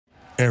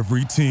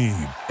Every team,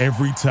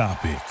 every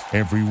topic,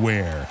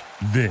 everywhere.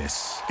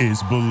 This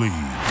is Believe.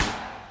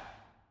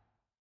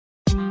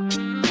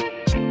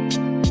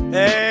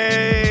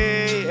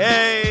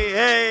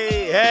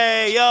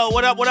 Hey, yo,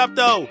 what up,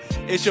 though?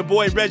 It's your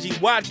boy, Reggie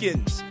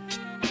Watkins.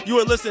 You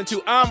are listening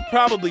to I'm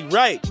Probably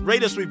Right.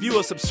 Rate us, review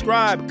us,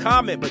 subscribe,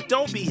 comment, but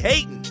don't be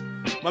hating.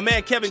 My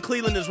man Kevin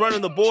Cleveland is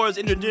running the boards,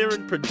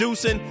 engineering,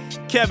 producing.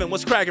 Kevin,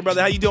 what's cracking, brother?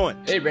 How you doing?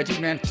 Hey, Reggie,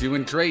 man.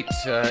 Doing great.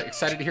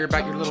 Excited to hear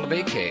about your little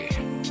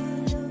vacay.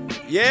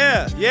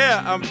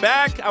 Yeah, I'm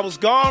back. I was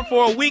gone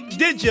for a week.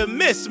 Did you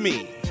miss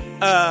me?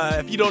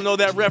 If you don't know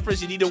that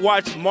reference, you need to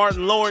watch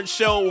Martin Lawrence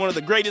show, one of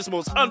the greatest,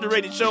 most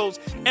underrated shows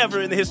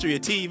ever in the history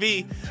of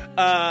TV.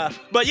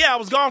 But yeah, I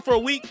was gone for a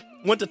week.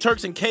 Went to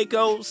Turks and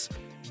Caicos.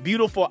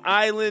 Beautiful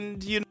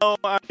island,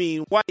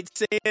 white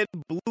sand,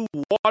 blue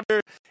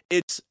water.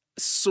 It's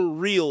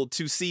surreal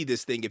to see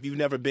this thing. If you've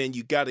never been,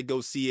 you got to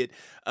go see it.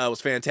 It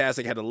was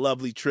fantastic. I had a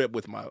lovely trip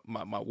with my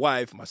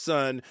wife, my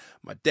son,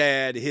 my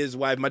dad, his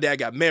wife. My dad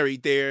got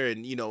married there,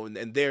 and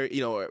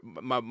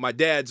my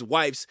dad's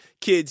wife's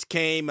kids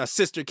came. My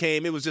sister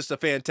came. It was just a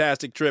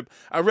fantastic trip.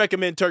 I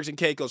recommend Turks and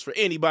Caicos for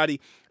anybody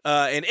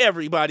and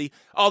everybody.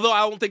 Although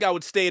I don't think I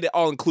would stay at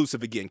all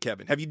inclusive again.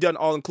 Kevin, have you done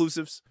all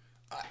inclusives?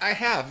 I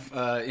have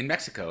in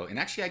Mexico, and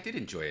actually I did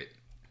enjoy it.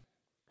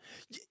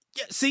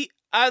 Yeah, see,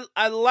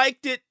 I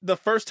liked it the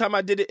first time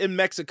I did it in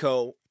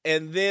Mexico,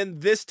 and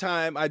then this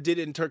time I did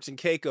it in Turks and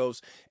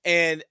Caicos,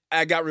 and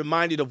I got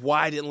reminded of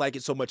why I didn't like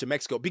it so much in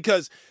Mexico.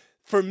 Because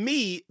for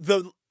me,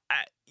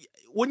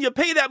 when you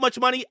pay that much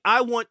money,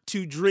 I want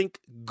to drink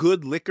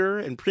good liquor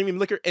and premium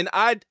liquor, and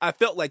I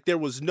felt like there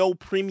was no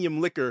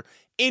premium liquor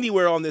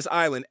anywhere on this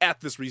island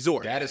at this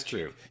resort. That is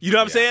true. You know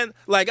what I'm saying?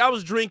 Like, I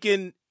was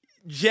drinking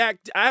Jack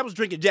Daniels. I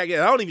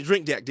don't even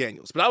drink Jack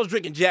Daniels, but I was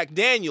drinking Jack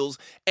Daniels,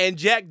 and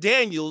Jack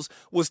Daniels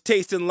was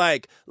tasting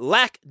like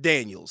Lack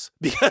Daniels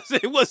because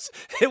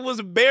it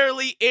was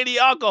barely any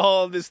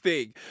alcohol in this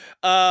thing.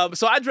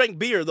 So I drank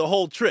beer the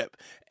whole trip,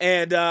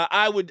 and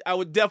I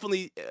would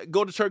definitely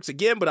go to Turks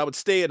again, but I would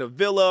stay at a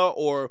villa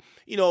or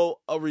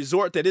a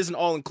resort that isn't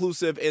all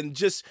inclusive and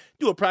just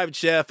do a private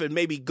chef and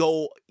maybe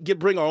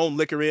bring our own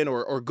liquor in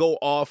or go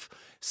off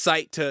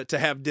site to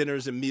have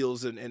dinners and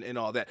meals and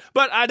all that.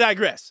 But I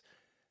digress.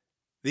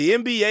 The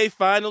NBA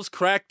Finals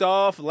cracked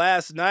off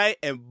last night,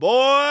 and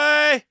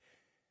boy,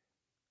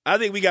 I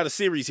think we got a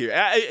series here.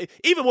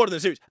 Even more than a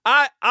series.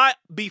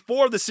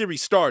 Before the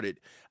series started,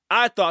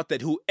 I thought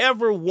that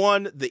whoever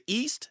won the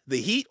East,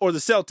 the Heat or the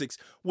Celtics,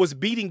 was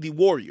beating the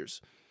Warriors.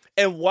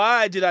 And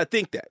why did I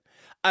think that?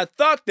 I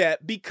thought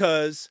that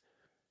because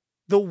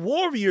the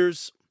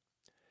Warriors,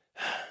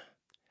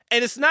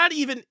 and it's not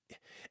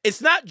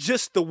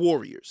just the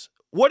Warriors.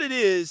 What it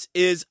is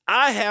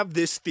I have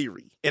this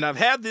theory, and I've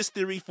had this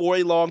theory for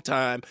a long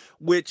time,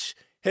 which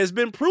has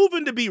been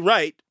proven to be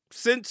right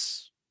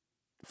since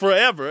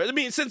forever. I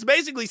mean, since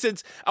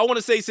I want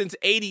to say since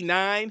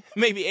 89,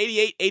 maybe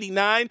 88,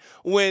 89,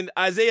 when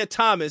Isaiah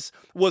Thomas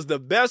was the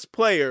best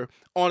player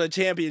on a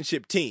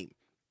championship team.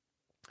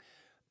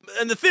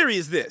 And the theory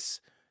is this: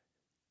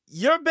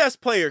 your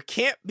best player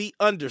can't be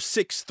under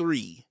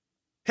 6'3".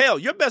 Hell,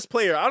 your best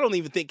player, I don't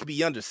even think, can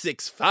be under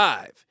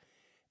 6'5".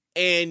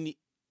 And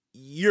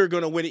you're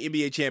going to win an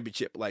NBA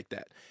championship like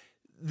that.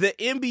 The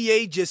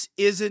NBA just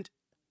isn't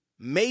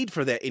made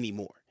for that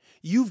anymore.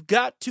 You've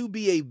got to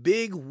be a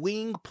big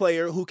wing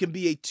player who can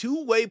be a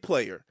two-way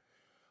player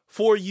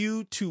for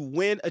you to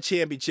win a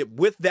championship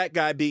with that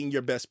guy being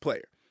your best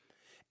player.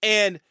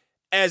 And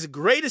as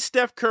great as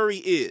Steph Curry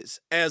is,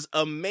 as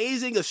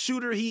amazing a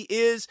shooter he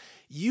is,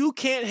 you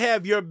can't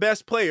have your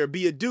best player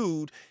be a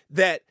dude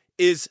that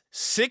is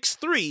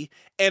 6'3"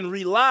 and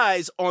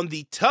relies on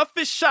the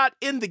toughest shot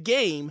in the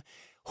game,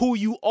 who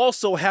you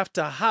also have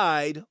to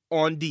hide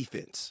on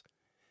defense.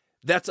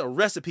 That's a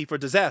recipe for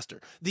disaster.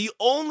 The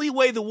only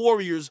way the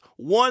Warriors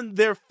won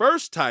their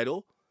first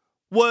title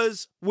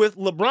was with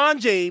LeBron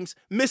James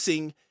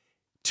missing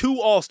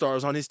 2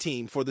 All-Stars on his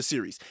team for the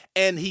series,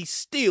 and he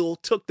still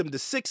took them to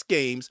 6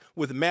 games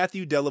with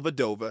Matthew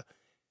Dellavedova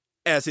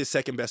as his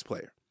second best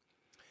player.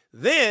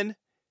 Then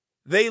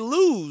they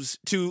lose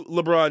to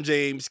LeBron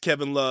James,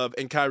 Kevin Love,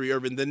 and Kyrie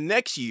Irving the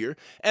next year,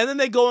 and then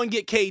they go and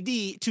get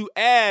KD to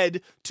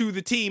add to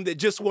the team that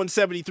just won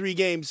 73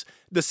 games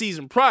the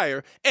season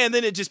prior, and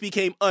then it just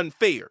became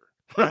unfair,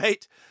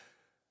 right?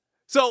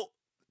 So,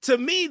 to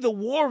me, the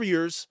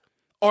Warriors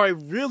are a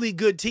really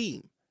good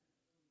team,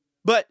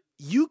 but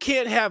you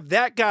can't have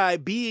that guy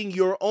being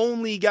your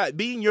only guy,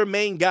 being your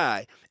main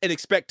guy, and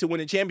expect to win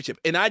a championship.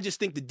 And I just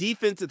think the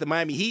defense that the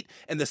Miami Heat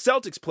and the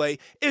Celtics play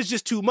is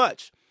just too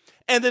much.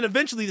 And then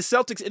eventually the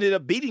Celtics ended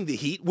up beating the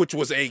Heat, which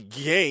was a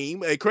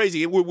crazy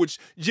game, which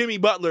Jimmy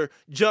Butler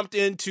jumped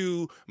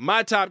into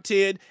my top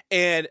 10,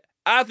 and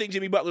I think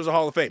Jimmy Butler's a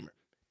Hall of Famer.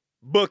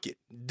 Book it.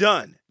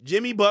 Done.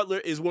 Jimmy Butler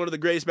is one of the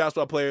greatest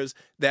basketball players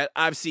that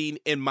I've seen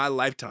in my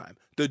lifetime.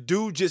 The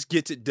dude just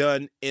gets it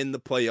done in the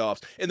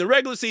playoffs. In the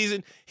regular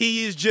season,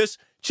 he is just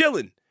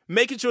chilling,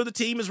 making sure the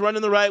team is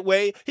running the right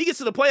way. He gets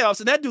to the playoffs,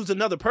 and that dude's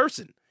another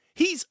person.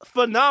 He's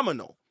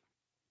phenomenal.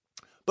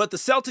 But the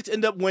Celtics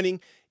end up winning,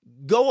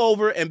 go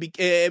over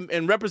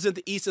and represent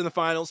the East in the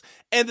finals.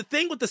 And the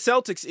thing with the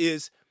Celtics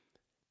is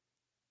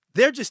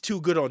they're just too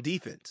good on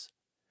defense.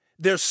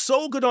 They're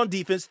so good on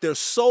defense. They're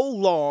so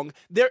long.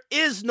 There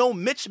is no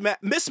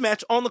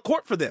mismatch on the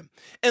court for them.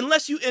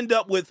 Unless you end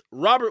up with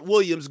Robert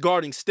Williams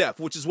guarding Steph,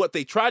 which is what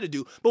they try to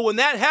do. But when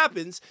that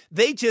happens,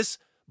 they just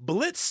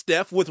blitz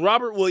Steph with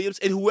Robert Williams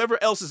and whoever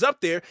else is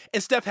up there,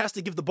 and Steph has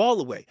to give the ball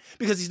away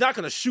because he's not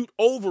going to shoot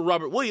over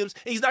Robert Williams,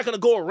 and he's not going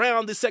to go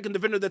around the second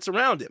defender that's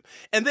around him.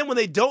 And then when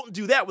they don't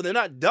do that, when they're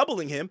not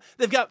doubling him,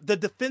 they've got the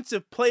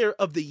defensive player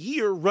of the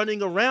year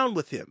running around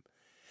with him.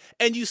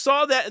 And you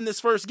saw that in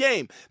this first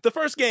game. The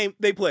first game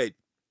they played,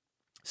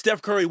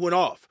 Steph Curry went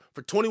off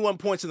for 21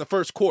 points in the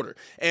first quarter.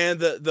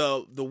 And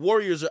the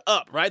Warriors are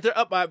up, right? They're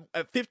up by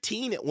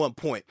 15 at one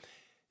point.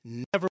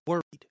 Never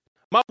worried.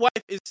 My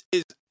wife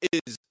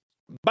is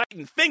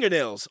biting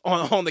fingernails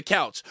on the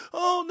couch.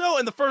 Oh, no,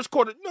 in the first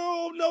quarter.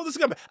 No, this is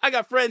going to be. I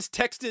got friends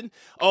texting,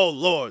 oh,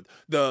 Lord,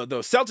 the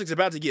Celtics are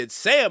about to get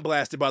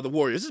sandblasted by the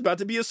Warriors. This is about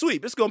to be a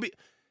sweep. It's going to be.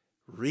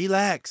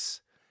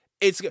 Relax.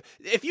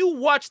 If you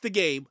watch the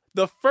game,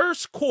 the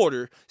first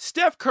quarter,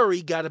 Steph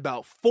Curry got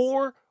about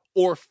 4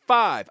 or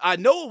 5. I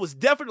know it was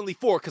definitely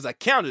 4 because I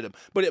counted them,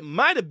 but it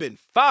might have been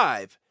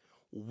 5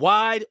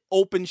 wide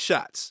open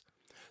shots.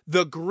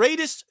 The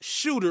greatest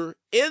shooter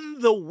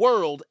in the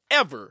world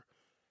ever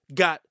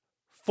got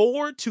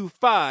 4 to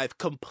 5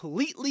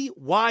 completely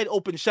wide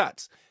open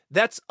shots.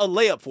 That's a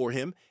layup for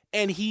him,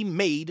 and he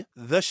made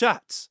the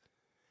shots.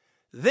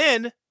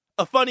 Then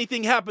a funny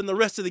thing happened the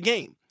rest of the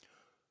game.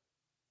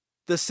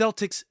 The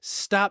Celtics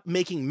stopped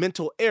making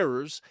mental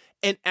errors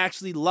and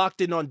actually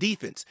locked in on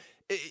defense.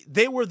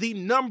 They were the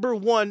number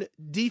 1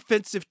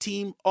 defensive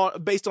team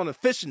based on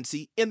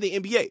efficiency in the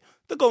NBA.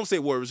 The Golden State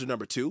Warriors are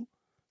number 2.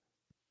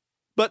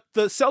 But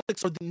the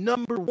Celtics are the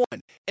number 1.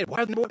 And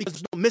why are they number 1? Because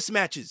there's no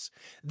mismatches.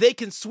 They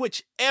can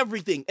switch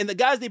everything. And the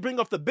guys they bring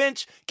off the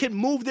bench can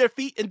move their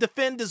feet and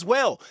defend as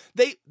well.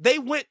 I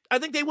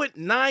think they went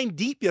 9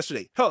 deep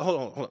yesterday.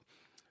 Hold on.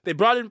 They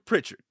brought in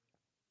Pritchard.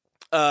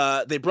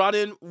 They brought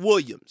in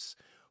Williams.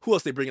 Who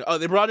else they bring in?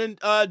 They brought in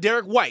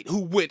Derek White,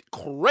 who went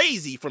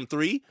crazy from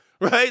 3,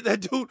 right?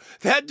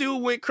 That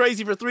dude went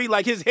crazy for 3,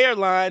 like his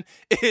hairline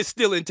is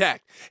still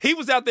intact. He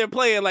was out there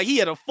playing like he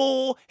had a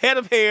full head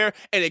of hair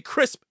and a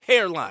crisp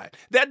hairline.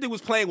 That dude was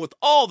playing with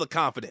all the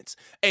confidence,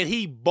 and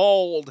he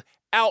balled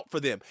out for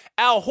them.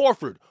 Al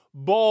Horford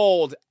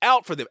balled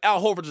out for them. Al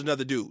Horford's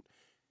another dude.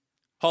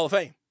 Hall of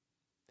Fame.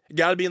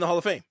 Got to be in the Hall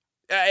of Fame.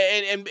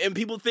 And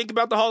people think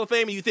about the Hall of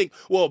Fame and you think,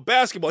 well,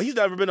 basketball, he's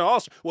never been an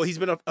All-Star. Well, he's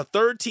been a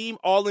third-team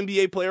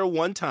All-NBA player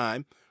 1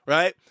 time,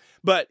 right?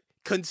 But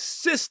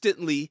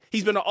consistently,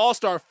 he's been an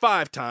All-Star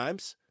 5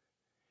 times,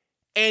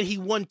 and he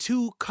won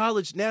 2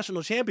 college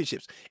national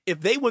championships.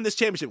 If they win this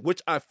championship,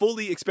 which I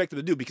fully expect them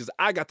to do because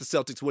I got the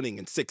Celtics winning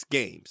in 6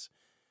 games,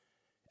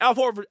 Al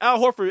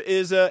Horford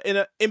is in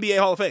an NBA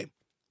Hall of Fame.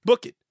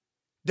 Book it.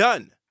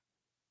 Done.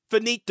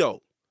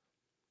 Finito.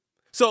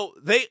 So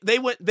they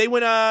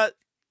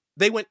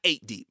went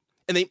 8 deep,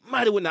 and they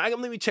might have went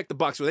 9. Let me check the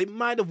box score. They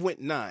might have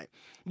went 9.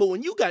 But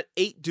when you got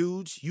 8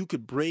 dudes you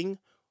could bring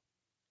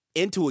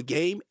into a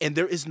game and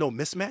there is no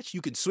mismatch,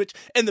 you can switch.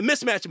 And the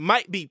mismatch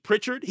might be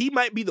Pritchard. He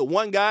might be the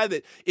one guy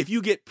that if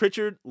you get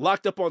Pritchard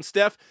locked up on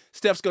Steph's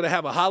going to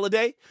have a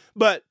holiday.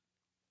 But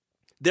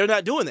they're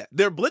not doing that.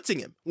 They're blitzing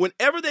him.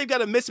 Whenever they've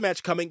got a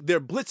mismatch coming, they're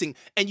blitzing.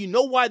 And you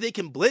know why they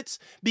can blitz?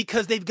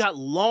 Because they've got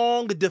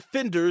long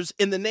defenders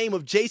in the name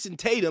of Jason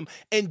Tatum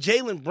and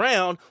Jaylen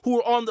Brown who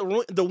are on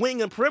the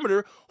wing and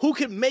perimeter who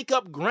can make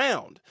up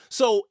ground.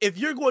 So if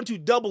you're going to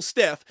double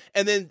Steph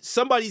and then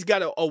somebody's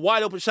got a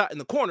wide open shot in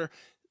the corner,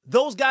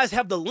 those guys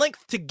have the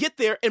length to get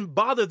there and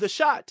bother the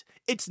shot.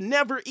 It's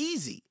never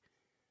easy.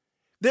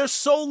 They're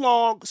so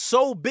long,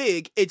 so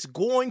big, it's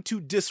going to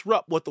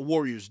disrupt what the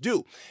Warriors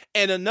do.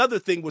 And another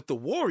thing with the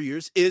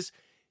Warriors is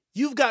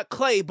you've got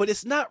Klay, but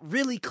it's not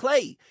really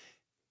Klay.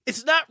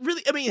 It's not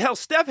really, hell,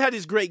 Steph had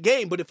his great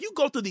game, but if you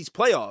go through these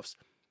playoffs,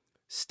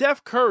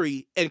 Steph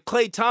Curry and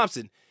Klay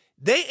Thompson,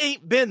 they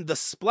ain't been the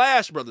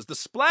Splash Brothers. The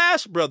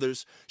Splash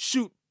Brothers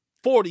shoot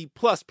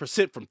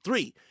 40+% from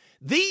 3.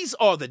 These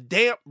are the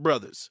Damp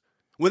Brothers.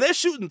 When they're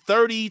shooting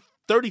 30,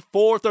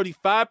 34,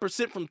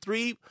 35% from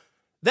 3,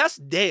 that's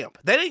damp.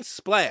 That ain't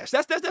splash.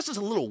 That's just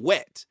a little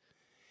wet.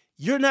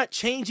 You're not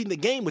changing the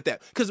game with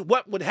that. Because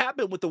what would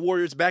happen with the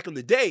Warriors back in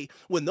the day,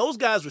 when those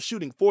guys were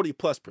shooting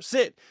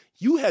 40+%,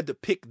 you had to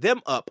pick them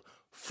up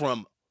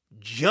from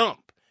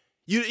jump.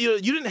 You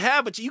didn't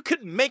have it. You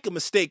couldn't make a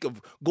mistake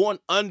of going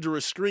under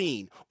a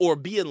screen or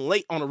being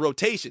late on a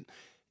rotation.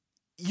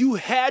 You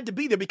had to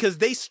be there because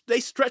they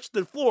stretched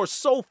the floor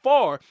so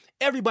far,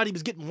 everybody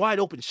was getting wide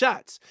open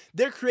shots.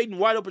 They're creating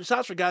wide open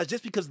shots for guys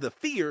just because of the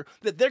fear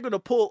that they're going to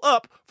pull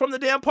up from the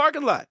damn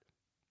parking lot.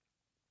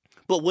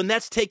 But when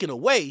that's taken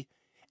away,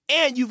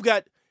 and you've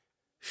got,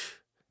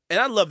 and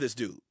I love this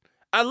dude.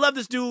 I love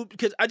this dude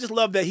because I just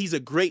love that he's a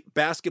great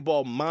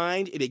basketball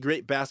mind and a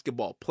great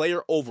basketball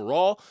player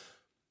overall.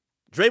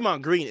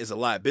 Draymond Green is a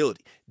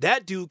liability.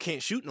 That dude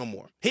can't shoot no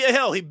more.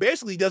 He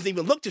basically doesn't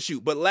even look to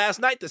shoot. But last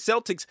night, the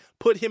Celtics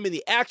put him in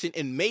the action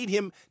and made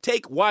him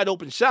take wide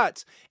open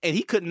shots, and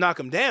he couldn't knock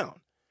him down.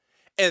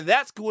 And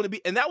that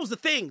was the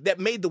thing that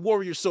made the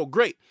Warriors so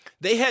great.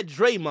 They had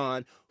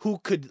Draymond, who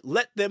could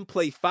let them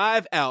play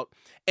 5 out,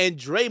 and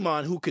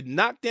Draymond, who could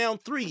knock down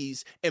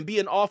threes and be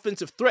an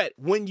offensive threat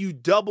when you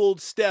doubled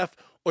Steph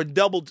or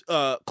doubled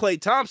Klay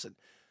Thompson.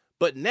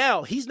 But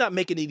now he's not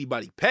making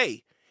anybody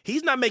pay.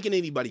 He's not making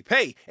anybody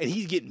pay, and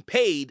he's getting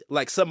paid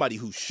like somebody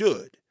who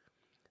should.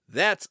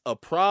 That's a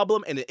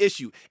problem and an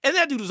issue. And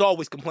that dude is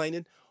always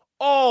complaining,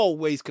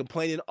 always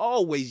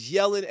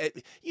yelling at,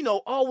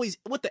 always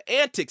with the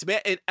antics,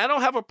 man. And I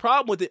don't have a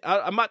problem with it.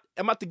 I'm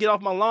about to get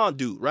off my lawn,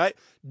 dude, right?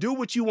 Do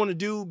what you want to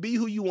do, be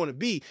who you want to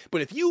be.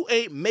 But if you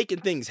ain't making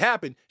things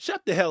happen,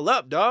 shut the hell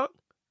up, dog.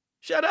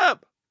 Shut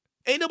up.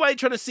 Ain't nobody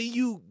trying to see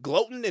you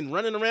gloating and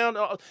running around.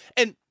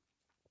 And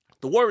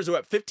the Warriors were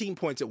up 15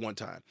 points at one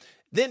time.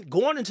 Then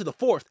going into the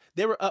fourth,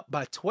 they were up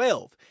by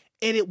 12,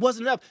 and it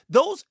wasn't enough.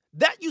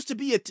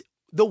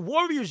 The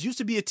Warriors used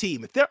to be a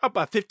team. If they're up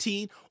by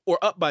 15 or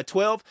up by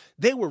 12,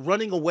 they were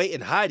running away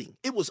and hiding.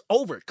 It was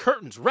over,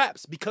 curtains,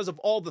 wraps, because of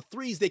all the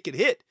threes they could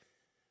hit.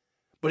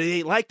 But it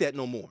ain't like that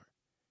no more.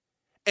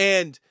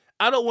 And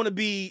I don't want to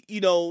be,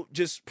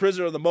 just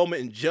prisoner of the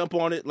moment and jump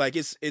on it like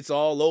it's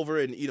all over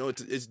and,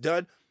 it's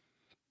done.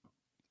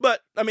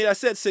 But, I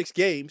said 6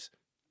 games.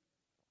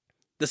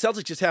 The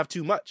Celtics just have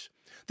too much.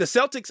 The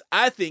Celtics,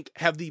 I think,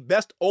 have the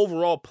best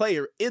overall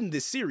player in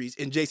this series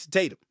in Jason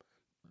Tatum.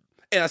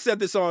 And I said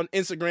this on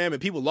Instagram,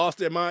 and people lost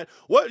their mind.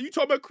 What are you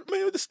talking about?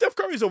 Man, the Steph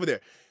Curry's over there.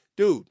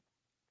 Dude,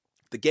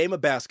 the game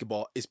of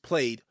basketball is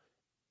played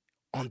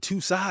on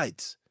 2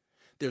 sides.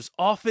 There's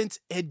offense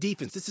and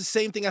defense. It's the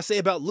same thing I say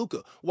about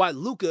Luka. Why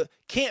Luka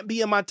can't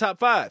be in my top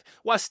 5.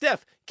 Why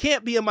Steph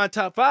can't be in my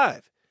top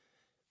 5.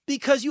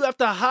 Because you have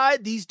to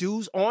hide these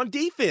dudes on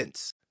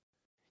defense.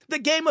 The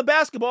game of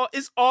basketball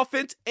is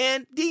offense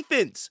and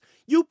defense.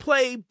 You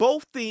play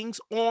both things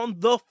on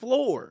the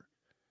floor.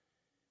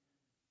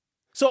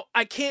 So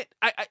I can't,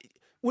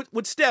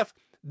 with Steph,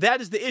 that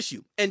is the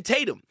issue. And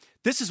Tatum,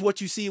 this is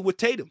what you see with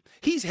Tatum.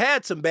 He's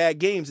had some bad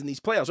games in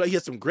these playoffs, right? He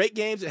had some great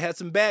games and had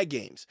some bad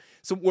games.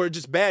 Some were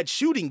just bad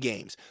shooting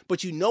games.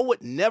 But you know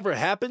what never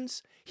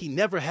happens? He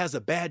never has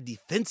a bad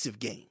defensive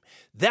game.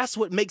 That's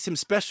what makes him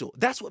special.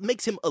 That's what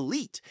makes him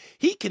elite.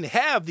 He can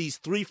have these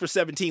 3 for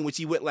 17, which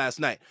he went last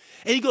night.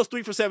 And he goes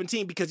 3 for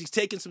 17 because he's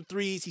taking some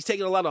threes. He's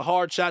taking a lot of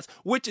hard shots,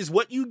 which is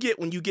what you get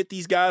when you get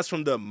these guys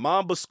from the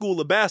Mamba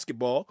School of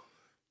Basketball.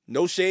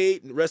 No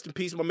shade, rest in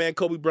peace, my man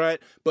Kobe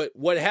Bryant. But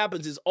what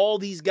happens is all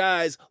these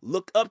guys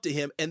look up to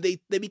him and they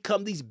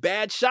become these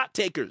bad shot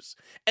takers.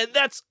 And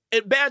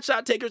bad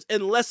shot takers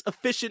and less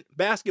efficient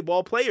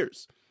basketball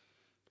players.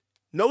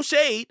 No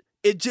shade,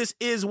 it just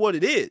is what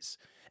it is.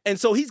 And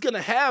so he's going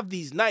to have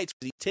these nights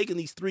where he's taking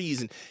these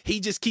threes and he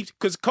just keeps,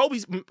 because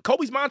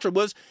Kobe's mantra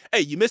was,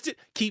 hey, you missed it?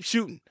 Keep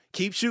shooting,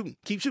 keep shooting,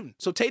 keep shooting.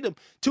 So Tatum,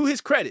 to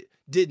his credit,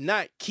 did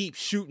not keep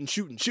shooting.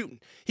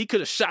 He could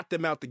have shot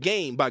them out the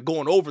game by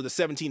going over the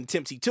 17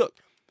 attempts he took.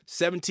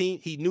 17,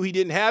 he knew he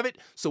didn't have it.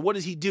 So what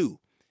does he do?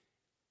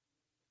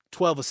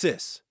 12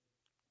 assists.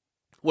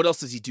 What else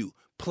does he do?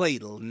 Play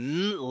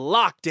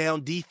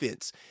lockdown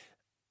defense.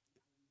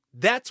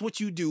 That's what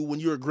you do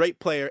when you're a great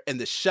player and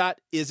the shot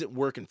isn't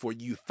working for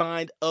you. You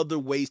find other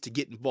ways to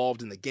get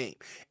involved in the game.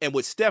 And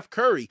with Steph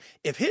Curry,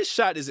 if his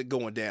shot isn't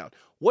going down,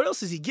 what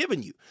else is he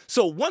giving you?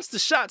 So once the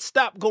shots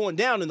stop going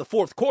down in the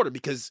fourth quarter,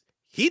 because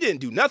he didn't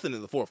do nothing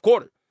in the fourth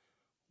quarter,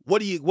 what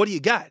do you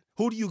got?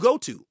 Who do you go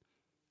to?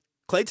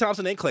 Klay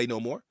Thompson ain't Klay no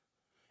more.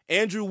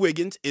 Andrew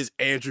Wiggins is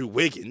Andrew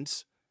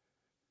Wiggins.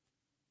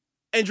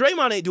 And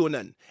Draymond ain't doing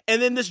nothing.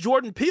 And then this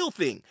Jordan Poole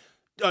thing.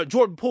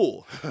 Jordan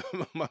Poole.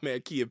 My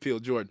man, Key Peele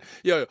Jordan.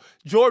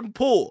 Jordan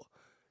Poole.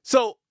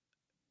 So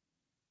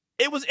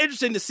it was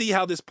interesting to see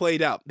how this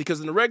played out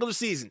because in the regular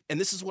season, and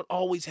this is what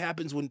always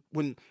happens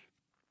when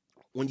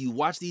you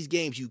watch these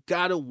games, you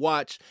got to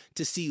watch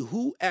to see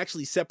who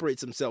actually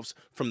separates themselves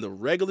from the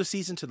regular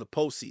season to the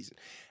postseason.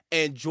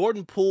 And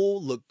Jordan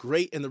Poole looked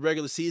great in the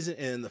regular season,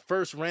 and in the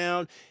first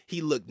round, he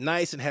looked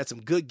nice and had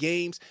some good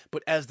games.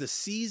 But as the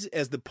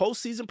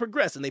postseason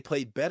progressed and they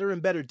played better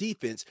and better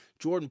defense,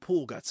 Jordan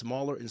Poole got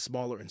smaller and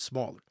smaller and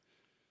smaller.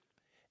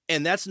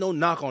 And that's no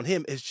knock on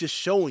him. It's just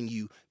showing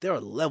you there are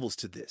levels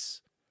to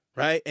this,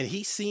 right? And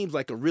he seems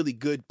like a really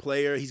good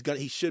player.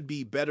 He should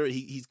be better.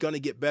 He's gonna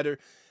get better.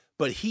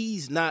 But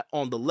he's not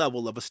on the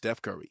level of a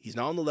Steph Curry. He's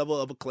not on the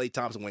level of a Klay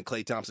Thompson when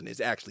Klay Thompson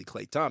is actually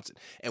Klay Thompson.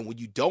 And when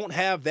you don't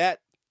have that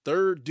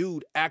third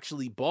dude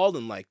actually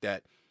balling like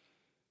that,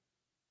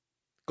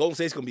 Golden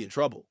State's going to be in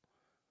trouble.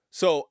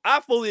 So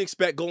I fully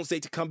expect Golden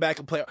State to come back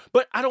and play.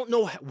 But I don't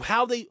know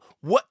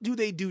what do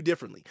they do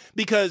differently?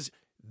 Because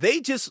they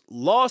just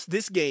lost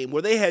this game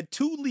where they had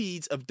 2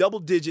 leads of double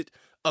digit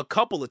a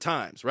couple of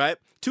times, right?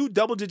 2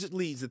 double digit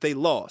leads that they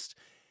lost.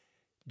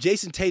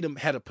 Jason Tatum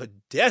had a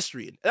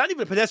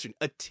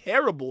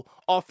terrible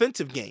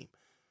offensive game.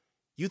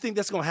 You think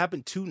that's going to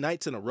happen 2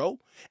 nights in a row?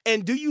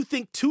 And do you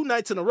think 2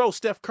 nights in a row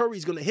Steph Curry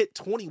is going to hit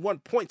 21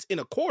 points in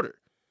a quarter?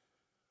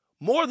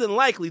 More than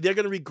likely, they're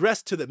going to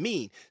regress to the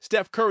mean.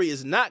 Steph Curry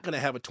is not going to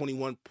have a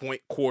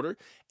 21-point quarter,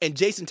 and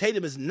Jason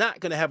Tatum is not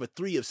going to have a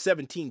 3 of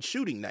 17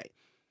 shooting night.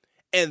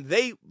 And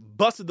they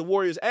busted the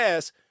Warriors'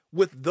 ass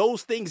with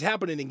those things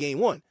happening in Game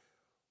 1.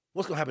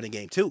 What's going to happen in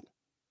Game 2?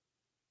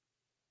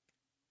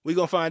 We're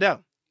going to find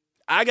out.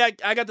 I got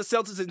the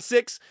Celtics in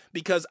 6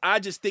 because I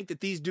just think that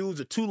these dudes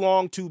are too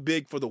long, too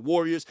big for the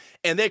Warriors.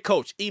 And their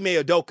coach, Ime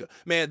Udoka,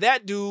 man,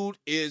 that dude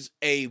is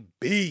a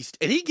beast.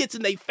 And he gets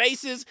in their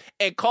faces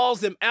and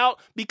calls them out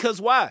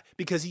because why?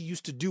 Because he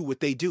used to do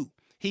what they do.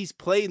 He's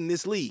played in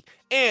this league.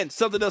 And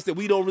something else that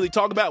we don't really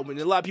talk about, when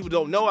a lot of people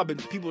don't know,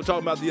 people were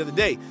talking about the other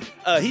day,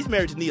 he's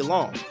married to Nia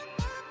Long.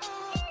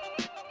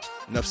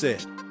 Enough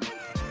said.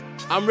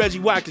 I'm Reggie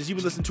Watkins. You've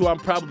been listening to I'm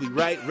Probably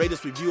Right. Rate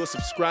us, review us,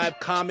 subscribe,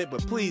 comment,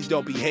 but please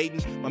don't be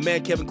hating. My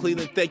man Kevin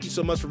Cleveland, thank you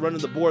so much for running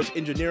the boards,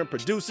 engineering,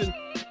 producing.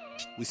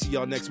 We see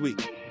y'all next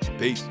week.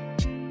 Peace.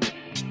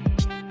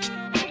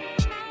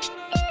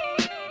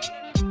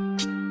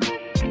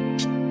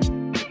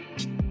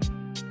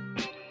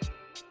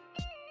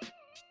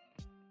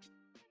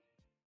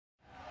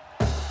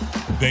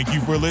 Thank you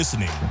for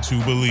listening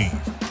to Believe.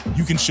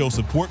 You can show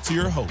support to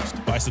your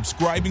host by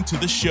subscribing to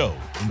the show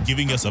and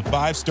giving us a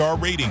 5-star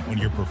rating on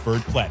your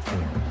preferred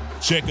platform.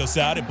 Check us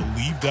out at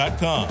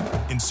Believe.com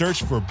and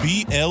search for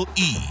BLEAV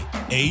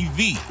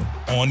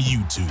on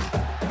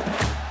YouTube.